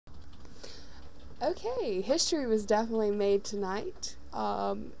Okay, history was definitely made tonight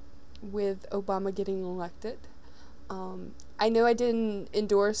with Obama getting elected. I know I didn't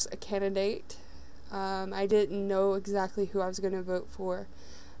endorse a candidate. I didn't know exactly who I was going to vote for.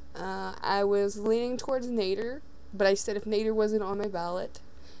 I was leaning towards Nader, but I said if Nader wasn't on my ballot,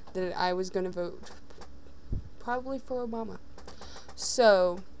 that I was going to vote probably for Obama.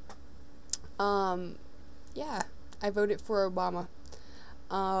 So, um, yeah, I voted for Obama.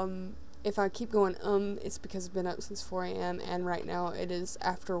 Um, if I keep going, it's because I've been up since 4 a.m. and right now it is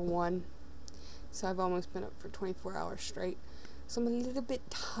after 1. So I've almost been up for 24 hours straight. So I'm a little bit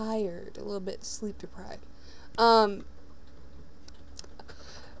tired, a little bit sleep deprived. Um,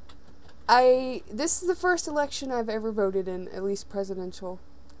 this is the first election I've ever voted in, at least presidential.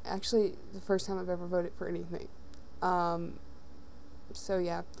 Actually, the first time I've ever voted for anything. Um, so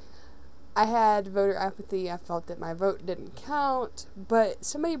yeah. I had voter apathy. I felt that my vote didn't count. But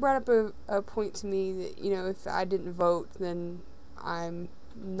somebody brought up a point to me that, if I didn't vote, then I'm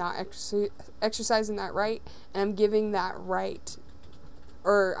not exercising that right. And I'm giving that right,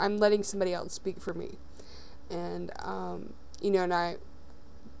 or I'm letting somebody else speak for me. And, and I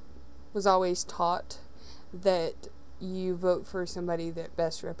was always taught that you vote for somebody that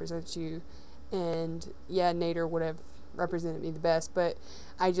best represents you. And yeah, Nader would have represented me the best, but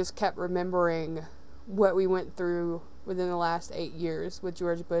I just kept remembering what we went through within the last 8 years with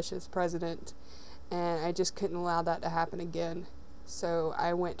George Bush as president, and I just couldn't allow that to happen again. So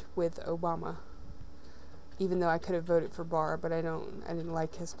I went with Obama, even though I could have voted for Barr, but I didn't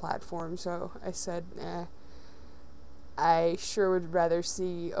like his platform, so I said, I sure would rather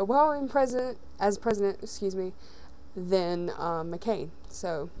see Obama as president, than McCain.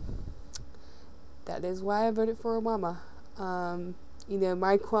 So that is why I voted for Obama.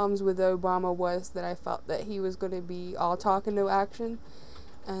 My qualms with Obama was that I felt that he was going to be all talk and no action.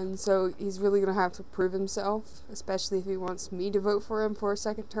 And so he's really going to have to prove himself, especially if he wants me to vote for him for a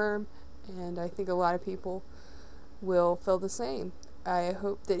second term. And I think a lot of people will feel the same. I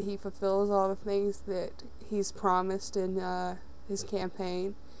hope that he fulfills all the things that he's promised in his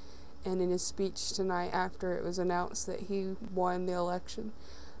campaign and in his speech tonight after it was announced that he won the election,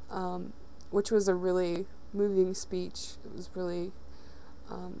 which was a really moving speech. It was really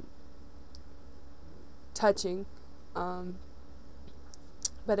touching.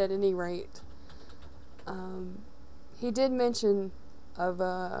 But at any rate, he did mention of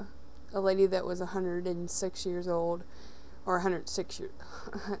a lady that was 106 years old, or 106 years.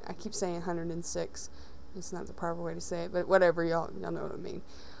 I keep saying 106. It's not the proper way to say it, but whatever, y'all know what I mean.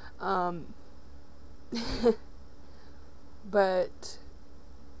 But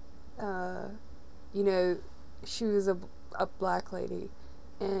she was a black lady,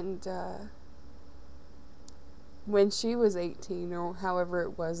 and when she was 18 or however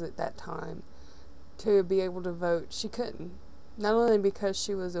it was at that time, to be able to vote, she couldn't. Not only because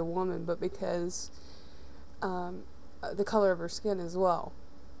she was a woman, but because the color of her skin as well,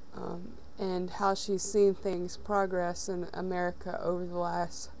 and how she's seen things progress in America over the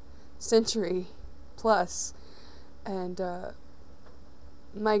last century plus. And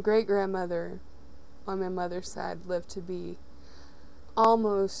my great-grandmother on my mother's side lived to be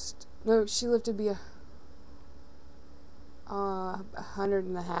she lived to be 100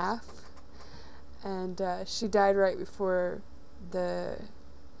 and a half, and she died right before the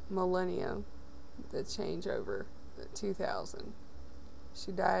millennium, the changeover, the 2000.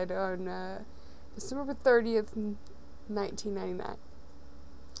 She died on December 30th, 1999.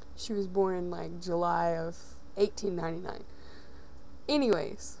 She was born in July of 1899.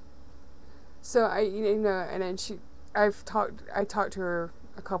 Anyways, so and then I talked to her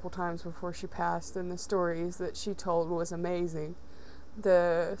a couple times before she passed, and the stories that she told was amazing.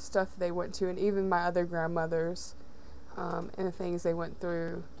 The stuff they went to, and even my other grandmothers, and the things they went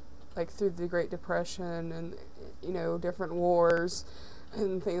through, through the Great Depression and different wars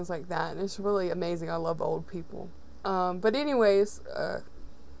and things like that. And it's really amazing. I love old people. But anyways,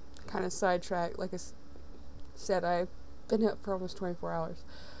 kind of sidetracked. Like I said, I've been up for almost 24 hours.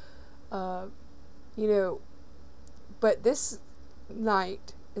 But this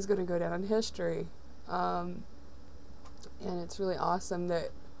night is going to go down in history. And it's really awesome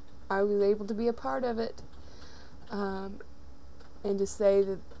that I was able to be a part of it. And to say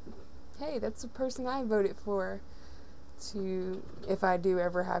that, hey, that's the person I voted for, if I do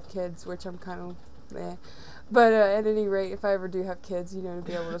ever have kids, which I'm kind of But at any rate, if I ever do have kids, to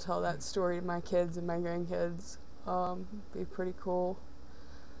be able to tell that story to my kids and my grandkids, be pretty cool.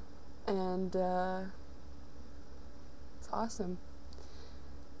 And it's awesome.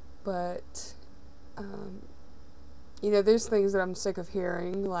 But there's things that I'm sick of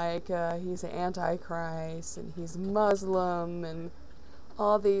hearing, like he's an antichrist and he's Muslim and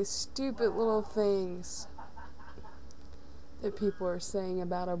all these stupid little things that people are saying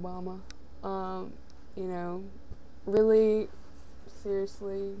about Obama. You know, really,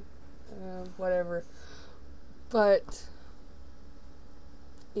 seriously, whatever. But,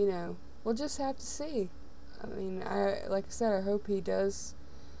 we'll just have to see. I mean, like I said, I hope he does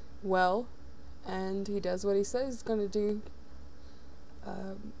well and he does what he says he's going to do.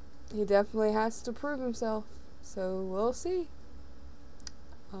 He definitely has to prove himself. So we'll see.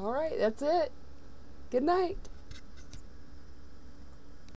 Alright, that's it. Good night.